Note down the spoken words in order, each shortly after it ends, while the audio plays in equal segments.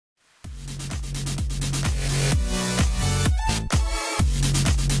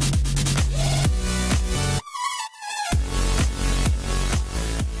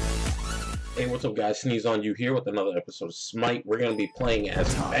What's up, guys? SneezeOnU here with another episode of Smite. We're going to be playing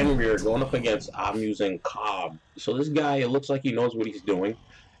as Fenrir, going up against Muzen. So this guy, it looks like he knows what he's doing.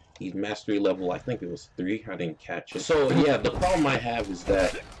 He's mastery level, I think it was 3. I didn't catch it. So yeah, the problem I have is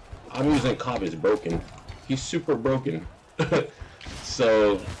that Muzen is broken. He's super broken.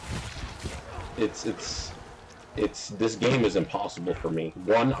 So it's this game is impossible for me.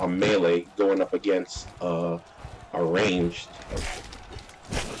 One, I'm melee going up against a ranged.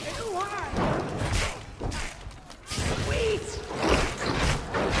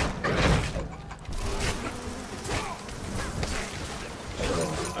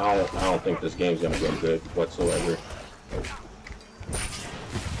 I don't think this game's gonna go good whatsoever.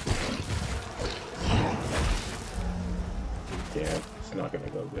 Yeah, it's not gonna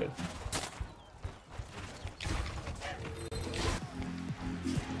go good.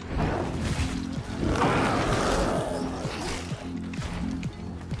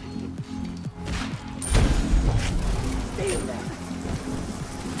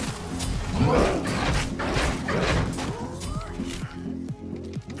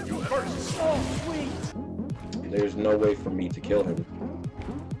 There's no way for me to kill him.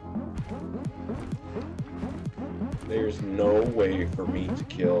 There's no way for me to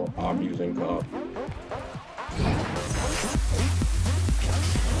kill Muzen.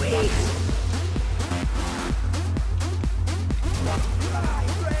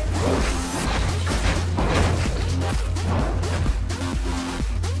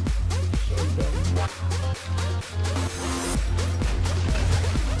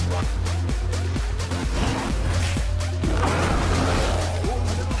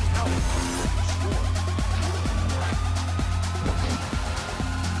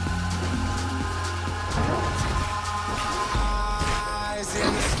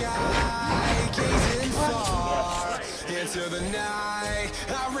 Into the night,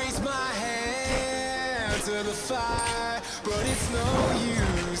 I raise my hand to the fire, but it's no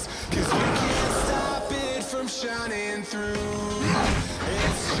use, 'cause you can't stop it from shining through.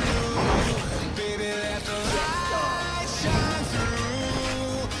 It's true, baby, let the light shine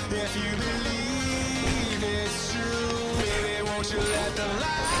through. If you believe it's true, baby, won't you let the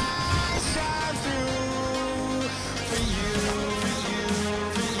light shine through for you.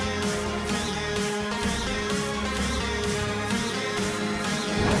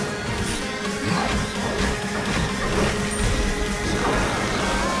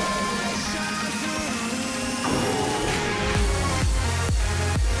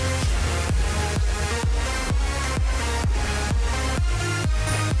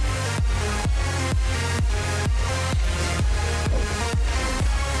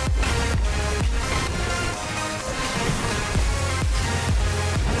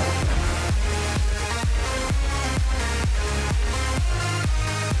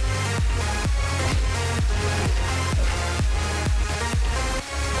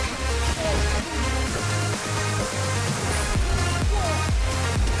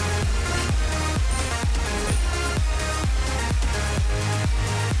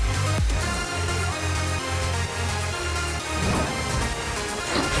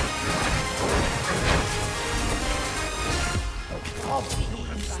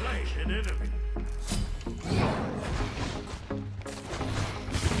 Slay an enemy.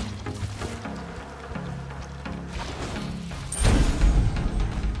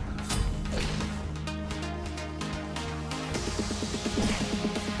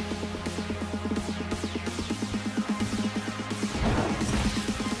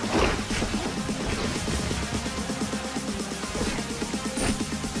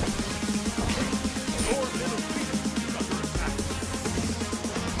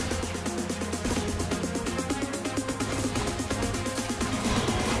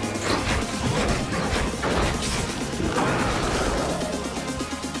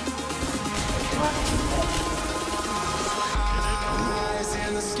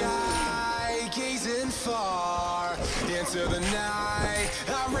 Far into the night,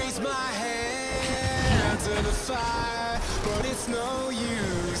 I raise my hand to the fire, but it's no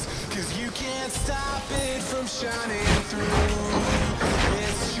use, 'cause you can't stop it from shining through.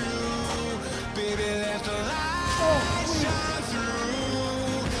 It's true, baby, let the light shine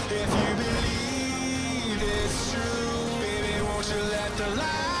through. If you believe it's true, baby, won't you let the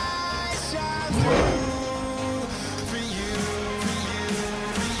light shine through for you,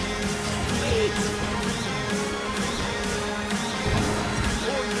 for you,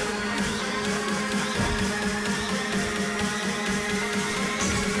 for you.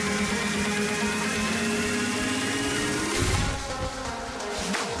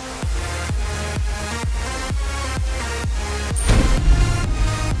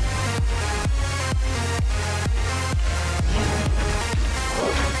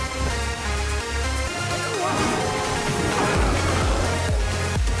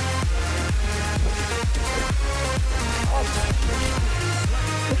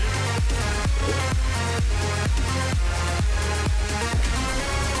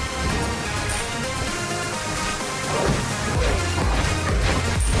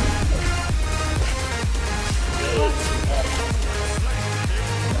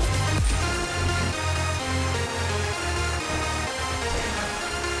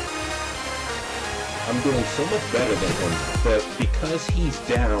 I'm doing so much better than him, but because he's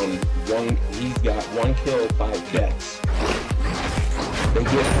down, he's got 1 kill, 5 deaths, they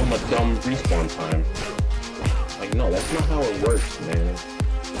give him a dumb respawn time. Like, no, that's not how it works, man.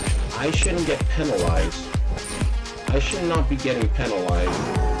 I shouldn't get penalized. I should not be getting penalized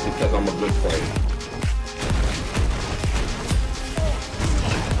because I'm a good player.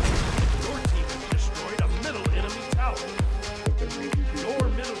 Your team has destroyed a middle enemy tower. Your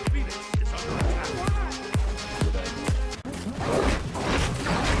middle Phoenix is under attack.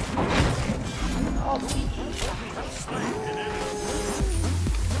 Slain an enemy.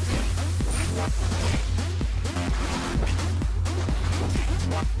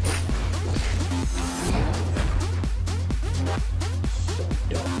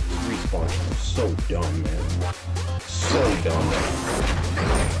 Respawn time. So dumb, man. So dumb.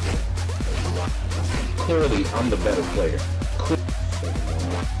 Clearly, I'm the better player. I'm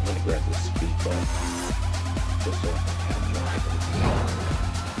gonna grab this speed bump. Just so I can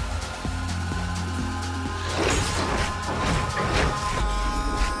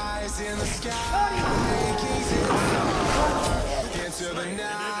Eyes in the sky, gazing into the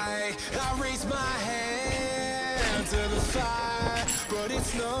night. I raise my hand to the fire, but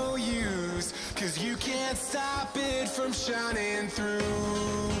it's no use, 'cause you can't stop it from shining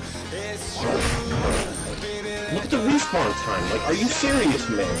through. It's true, baby. Look at the respawn time. Like, are you serious,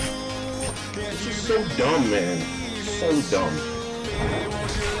 man? This is so dumb, man. So dumb.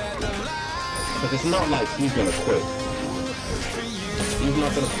 But it's not like he's gonna quit. He's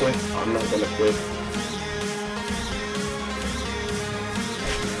not gonna quit. I'm not gonna quit.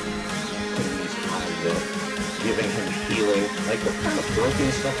 Putting these eyes up, giving him healing. Like, what kind of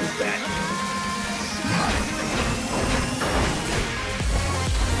broken stuff is that?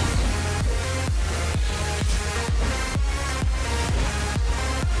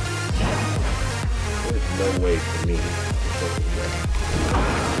 There's no way for me to totally win.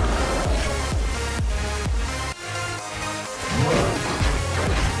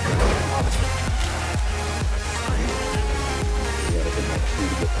 Gotta get my tree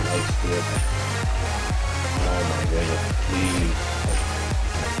to get the light still. Oh my goodness, please.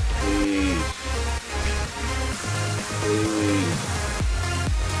 Please. Please.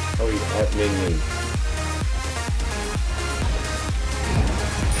 Hurry up, minion.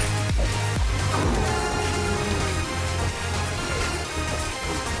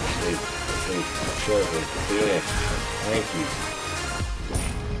 Thank you.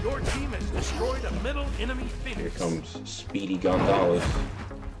 Your team has destroyed a middle enemy Here Phoenix. comes Speedy Gonzalez.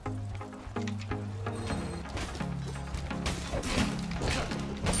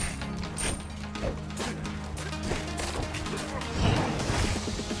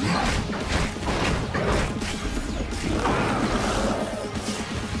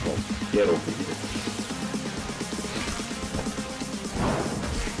 Get over here.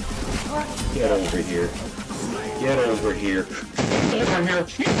 Get over here. Get over here. Get over here.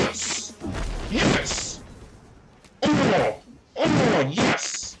 Yes! Yes! Oh! Oh,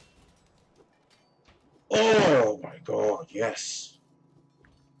 yes! Oh my god, yes.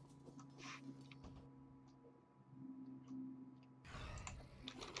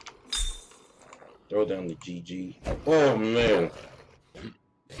 Throw down the GG. Oh man.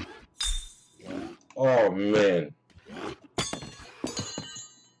 Oh man.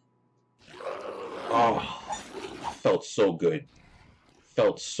 Oh, felt so good.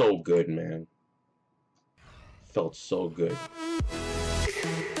 Felt so good, man. Felt so good.